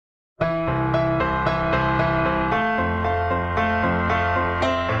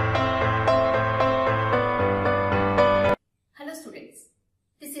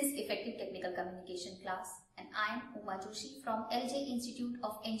Joshi from LJ Institute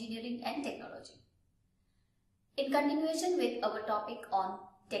of Engineering and Technology. In continuation with our topic on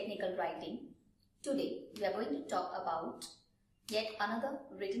technical writing, today we are going to talk about yet another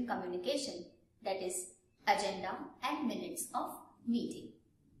written communication, that is agenda and minutes of meeting.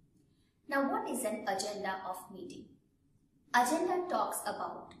 Now, what is an agenda of meeting? Agenda talks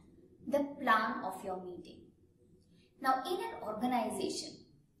about the plan of your meeting. Now, in an organization,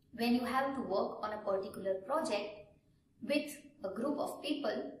 when you have to work on a particular project with a group of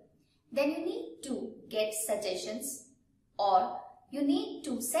people, then you need to get suggestions or you need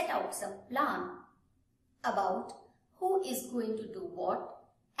to set out some plan about who is going to do what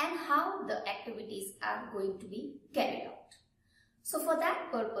and how the activities are going to be carried out. So for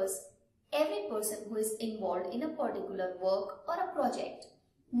that purpose, every person who is involved in a particular work or a project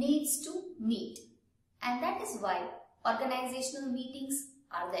needs to meet, and that is why organizational meetings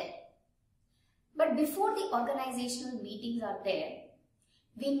are there. But before the organizational meetings are there,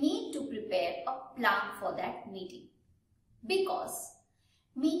 we need to prepare a plan for that meeting, because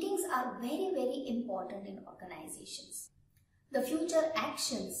meetings are very important in organizations. The future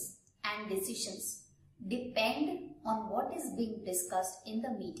actions and decisions depend on what is being discussed in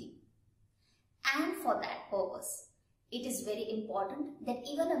the meeting. And for that purpose, it is very important that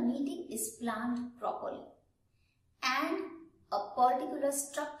even a meeting is planned properly and a particular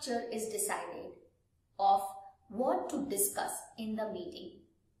structure is decided of what to discuss in the meeting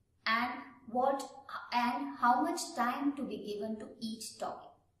and how much time to be given to each topic.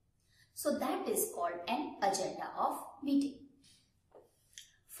 So that is called an agenda of meeting.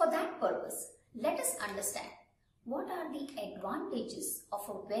 For that purpose, let us understand what are the advantages of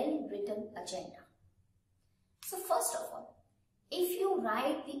a well-written agenda. So first of all, if you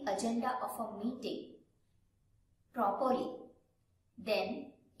write the agenda of a meeting properly,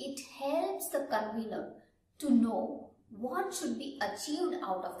 then it helps the convener to know what should be achieved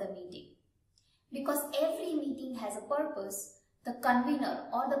out of the meeting. Because every meeting has a purpose, the convener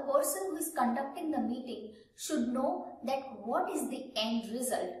or the person who is conducting the meeting should know that what is the end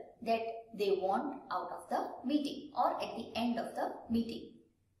result that they want out of the meeting or at the end of the meeting.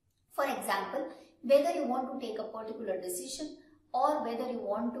 For example, whether you want to take a particular decision or whether you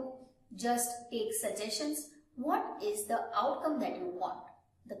want to just take suggestions, what is the outcome that you want?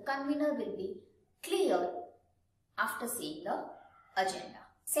 The convener will be clear after seeing the agenda.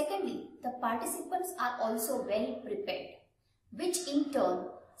 Secondly, the participants are also well prepared, which in turn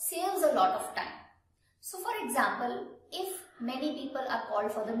saves a lot of time. So for example, if many people are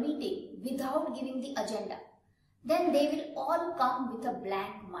called for the meeting without giving the agenda, then they will all come with a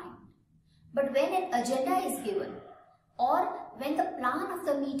blank mind. But when an agenda is given or when the plan of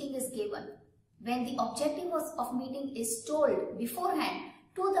the meeting is given, when the objective of meeting is told beforehand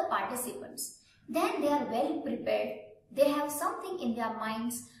to the participants, then they are well prepared. They have something in their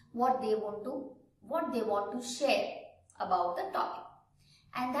minds what they want to share about the topic.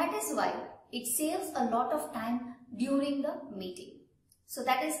 And that is why it saves a lot of time during the meeting. So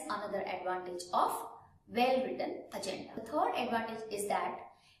that is another advantage of well-written agenda. The third advantage is that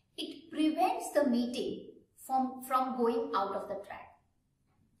it prevents the meeting from going out of the track.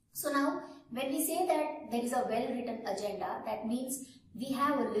 So now when we say that there is a well-written agenda, that means we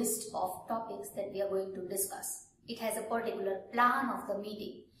have a list of topics that we are going to discuss. It has a particular plan of the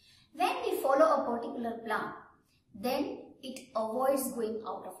meeting. When we follow a particular plan, then it avoids going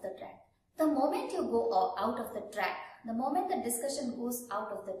out of the track. The moment you go out of the track, the moment the discussion goes out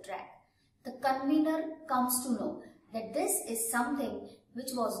of the track, the convener comes to know that this is something which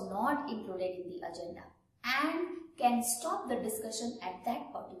was not included in the agenda and can stop the discussion at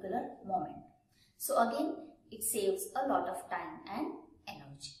that particular moment. So again, it saves a lot of time and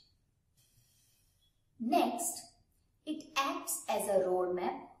energy. Next, it acts as a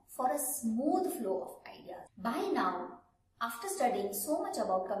roadmap for a smooth flow of ideas. By now, after studying so much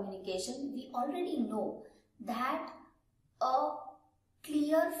about communication, we already know that a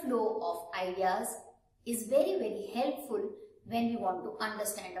clear flow of ideas is very helpful when we want to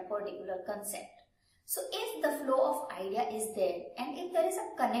understand a particular concept. So if the flow of idea is there and if there is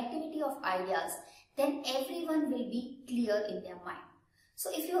a connectivity of ideas, then everyone will be clear in their mind. So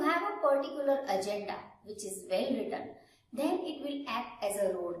if you have a particular agenda which is well written, then it will act as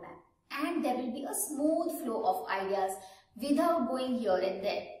a roadmap and there will be a smooth flow of ideas without going here and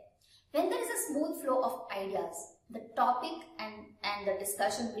there. When there is a smooth flow of ideas, the topic and the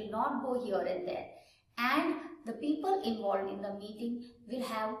discussion will not go here and there, and the people involved in the meeting will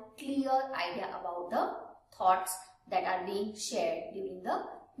have clear idea about the thoughts that are being shared during the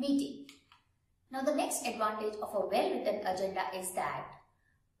meeting. Now the next advantage of a well-written agenda is that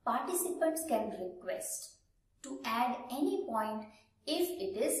participants can request to add any point if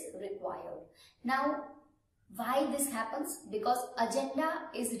it is required. Now, why this happens? Because agenda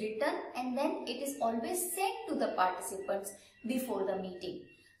is written and then it is always sent to the participants before the meeting.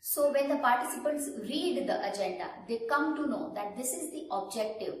 So when the participants read the agenda, they come to know that this is the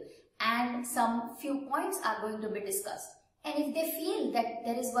objective and some few points are going to be discussed. And if they feel that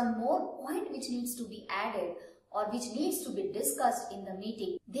there is one more point which needs to be added or which needs to be discussed in the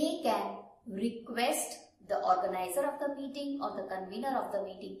meeting, they can request the organizer of the meeting or the convener of the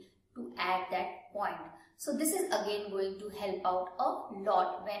meeting to add that point. So this is again going to help out a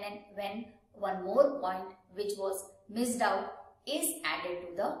lot when one more point which was missed out is added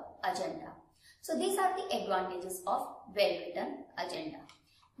to the agenda. So these are the advantages of well-written agenda.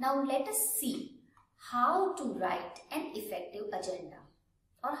 Now let us see how to write an effective agenda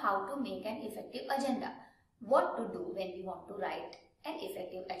or how to make an effective agenda. What to do when we want to write an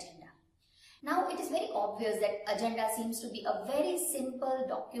effective agenda. Now it is very obvious that agenda seems to be a very simple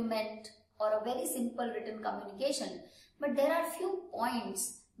document or a very simple written communication, but there are few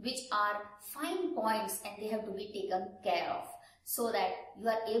points which are fine points and they have to be taken care of so that you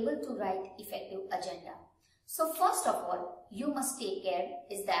are able to write effective agenda. So first of all, you must take care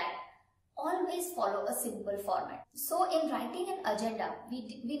is that always follow a simple format. So in writing an agenda,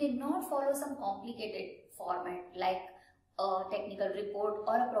 we did not follow some complicated format like a technical report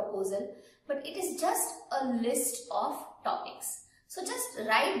or a proposal, but it is just a list of topics. So just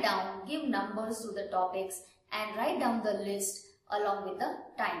write down, give numbers to the topics and write down the list along with the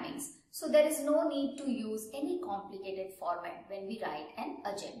timings. So there is no need to use any complicated format when we write an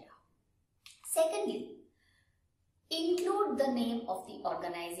agenda. Secondly, include the name of the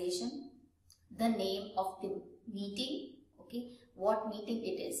organization, the name of the meeting, okay, what meeting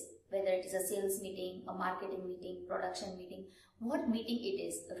it is, whether it is a sales meeting, a marketing meeting, production meeting, what meeting it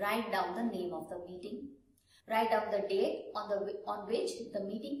is, write down the name of the meeting, write down the date on which the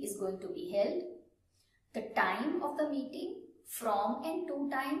meeting is going to be held, the time of the meeting, from and to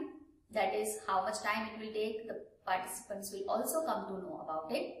time, that is how much time it will take, the participants will also come to know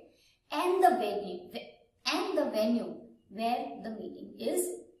about it, and the venue where the meeting is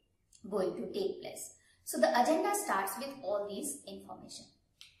going to take place. So the agenda starts with all these information.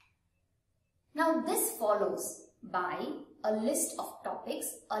 Now this follows by a list of topics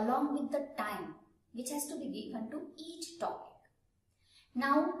along with the time which has to be given to each topic.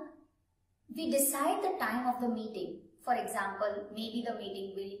 Now we decide the time of the meeting. For example, maybe the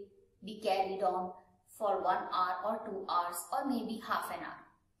meeting will be carried on for 1 hour or 2 hours or maybe half an hour.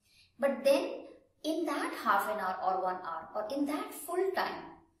 But then in that half an hour or 1 hour or in that full time,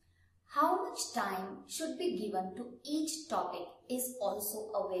 how much time should be given to each topic is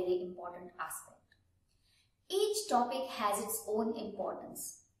also a very important aspect. Each topic has its own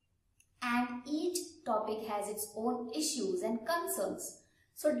importance and each topic has its own issues and concerns.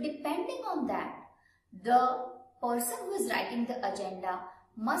 So depending on that, the person who is writing the agenda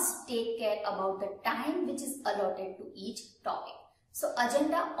must take care about the time which is allotted to each topic. So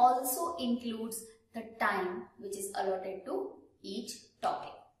agenda also includes the time which is allotted to each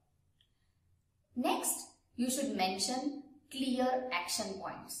topic. Next, you should mention clear action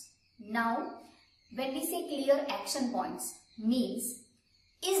points. Now, when we say clear action points, means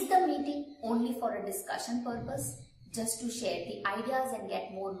is the meeting only for a discussion purpose, just to share the ideas and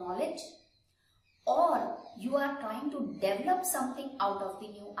get more knowledge? Or you are trying to develop something out of the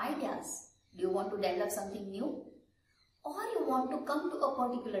new ideas? Do you want to develop something new? Or you want to come to a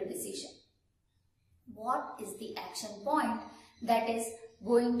particular decision? What is the action point that is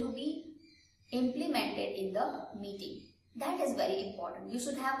going to be implemented in the meeting? That is very important. You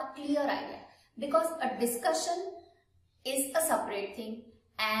should have a clear idea, because a discussion is a separate thing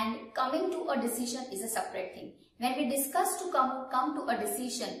and coming to a decision is a separate thing. When we discuss to come to a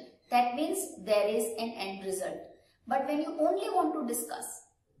decision, that means there is an end result. But when you only want to discuss,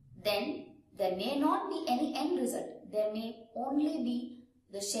 then there may not be any end result. There may only be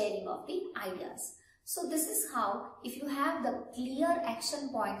the sharing of the ideas. So this is how, if you have the clear action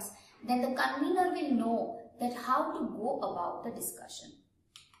points, then the convener will know that how to go about the discussion.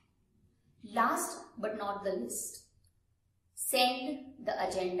 Last but not the least, send the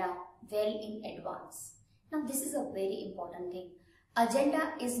agenda well in advance. Now this is a very important thing.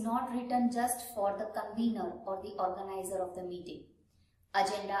 Agenda is not written just for the convener or the organizer of the meeting.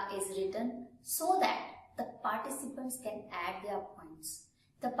 Agenda is written so that the participants can add their points.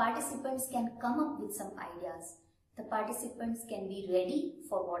 The participants can come up with some ideas. The participants can be ready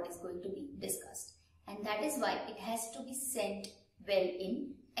for what is going to be discussed. And that is why it has to be sent well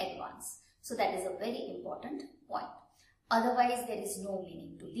in advance. So that is a very important point. Otherwise, there is no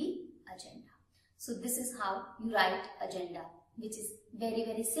meaning to the agenda. So this is how you write agenda, which is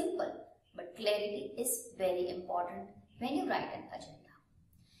very simple, but clarity is very important when you write an agenda.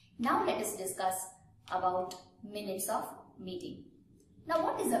 Now let us discuss about minutes of meeting. Now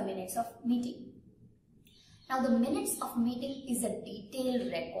what is a minutes of meeting? Now the minutes of meeting is a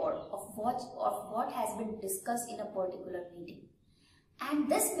detailed record of what has been discussed in a particular meeting. And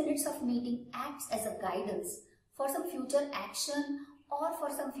this minutes of meeting acts as a guidance for some future action or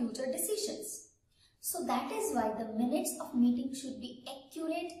for some future decisions. So that is why the minutes of meeting should be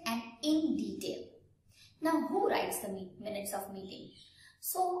accurate and in detail. Now who writes the minutes of meeting?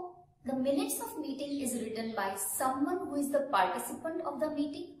 So the minutes of meeting is written by someone who is the participant of the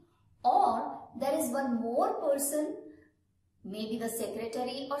meeting, or there is one more person, maybe the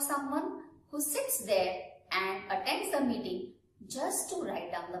secretary or someone who sits there and attends the meeting just to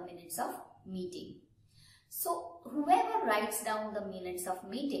write down the minutes of meeting. So whoever writes down the minutes of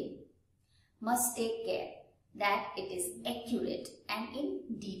meeting must take care that it is accurate and in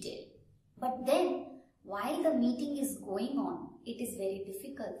detail. But then while the meeting is going on, it is very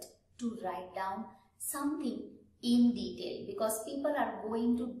difficult to write down something in detail because people are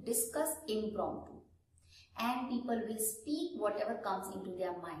going to discuss impromptu and people will speak whatever comes into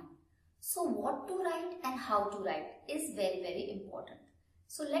their mind. So what to write and how to write is very important.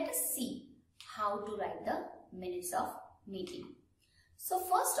 So let us see how to write the minutes of meeting. So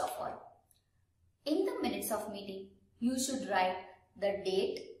first of all, in the minutes of meeting, you should write the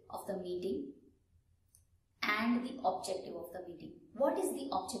date of the meeting and the objective of the meeting. What is the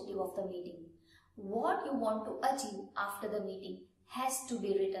objective of the meeting? What you want to achieve after the meeting has to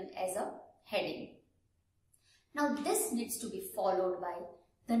be written as a heading. Now this needs to be followed by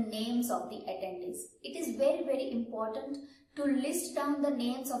the names of the attendees. It is very important to list down the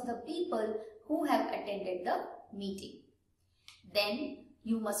names of the people who have attended the meeting. Then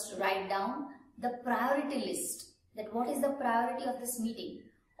you must write down the priority list, that what is the priority of this meeting,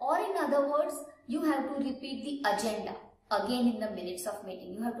 or in other words, you have to repeat the agenda again in the minutes of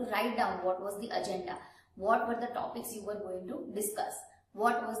meeting. You have to write down what was the agenda, what were the topics you were going to discuss,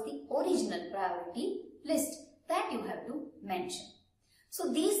 what was the original priority list that you have to mention.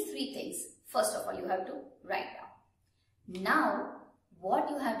 So these three things, first of all, you have to write down. Now,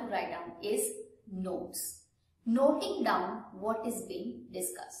 what you have to write down is notes. Noting down what is being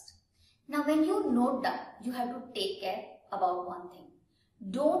discussed. Now, when you note down, you have to take care about one thing.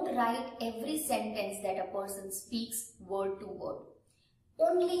 Don't write every sentence that a person speaks word to word.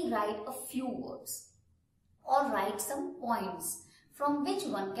 Only write a few words or write some points from which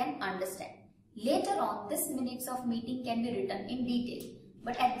one can understand. Later on, this minutes of meeting can be written in detail.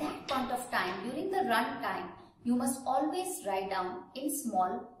 But at that point of time, during the run time, you must always write down in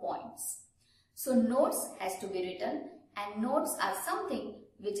small points. So notes has to be written, and notes are something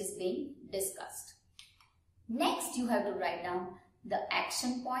which is being discussed. Next, you have to write down the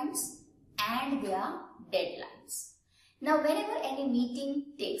action points and their deadlines. Now, whenever any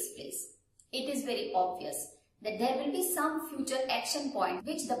meeting takes place, it is very obvious that there will be some future action point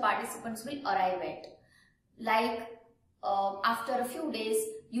which the participants will arrive at. Like after a few days,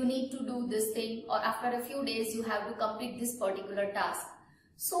 you need to do this thing, or after a few days, you have to complete this particular task.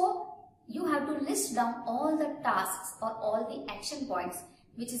 So, you have to list down all the tasks or all the action points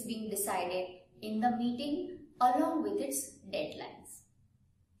which is being decided in the meeting along with its deadlines.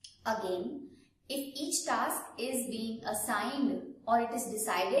 Again, if each task is being assigned or it is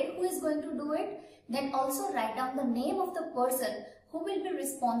decided who is going to do it, then also write down the name of the person who will be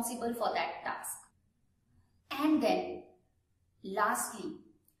responsible for that task. And then, lastly,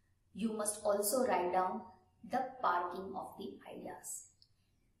 you must also write down the parking of the ideas.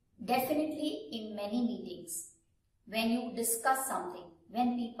 Definitely in many meetings, when you discuss something,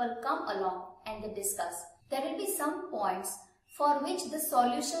 when people come along and they discuss, there will be some points for which the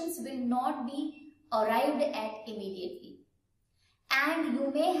solutions will not be arrived at immediately. And you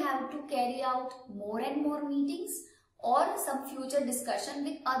may have to carry out more and more meetings or some future discussion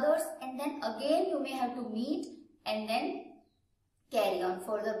with others, and then again you may have to meet and then carry on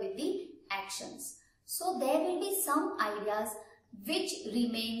further with the actions. So there will be some ideas which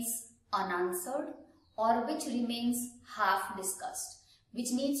remains unanswered or which remains half discussed,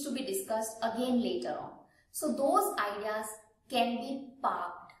 which needs to be discussed again later on. So those ideas can be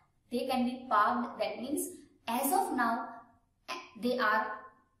parked. They can be parked, that means as of now they are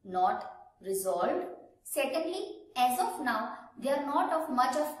not resolved. Secondly, as of now they are not of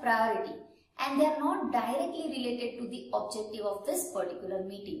much of priority and they are not directly related to the objective of this particular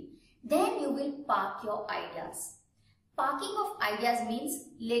meeting. Then you will park your ideas. Parking of ideas means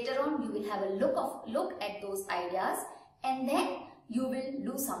later on you will have a look at those ideas and then you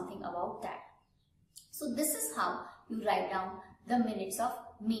will do something about that. So this is how you write down the minutes of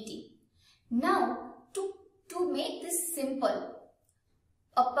meeting. Now to make this simple,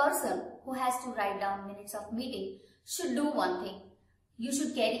 a person who has to write down minutes of meeting should do one thing. You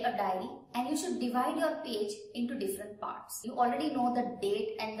should carry a diary and you should divide your page into different parts. You already know the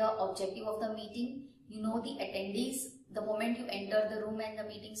date and the objective of the meeting. You know the attendees. The moment you enter the room and the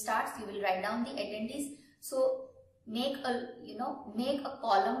meeting starts, you will write down the attendees. So make a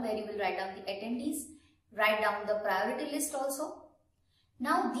column where you will write down the attendees. Write down the priority list also.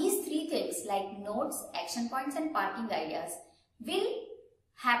 Now these three things like notes, action points and parking ideas will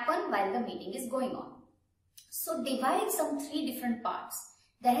happen while the meeting is going on. So divide some three different parts.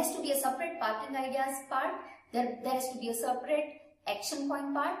 There has to be a separate parking ideas part, there has to be a separate action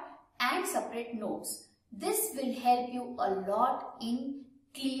point part and separate notes. This will help you a lot in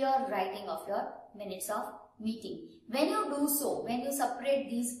clear writing of your minutes of meeting. When you do so, when you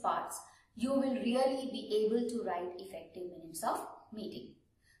separate these parts, you will really be able to write effective minutes of meeting.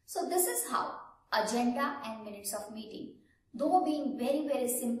 So this is how agenda and minutes of meeting, though being very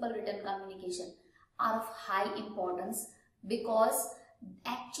simple written communication, are of high importance because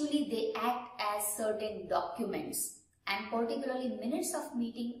actually they act as certain documents, and particularly minutes of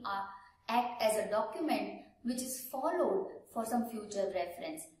meeting act as a document which is followed for some future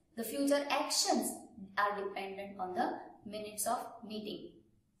reference. The future actions are dependent on the minutes of meeting,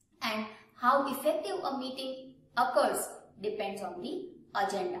 and how effective a meeting occurs depends on the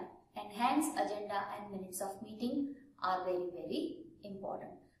agenda, and hence agenda and minutes of meeting are very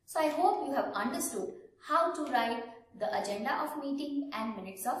important. So I hope you have understood how to write the agenda of meeting and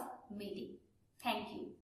minutes of meeting. Thank you.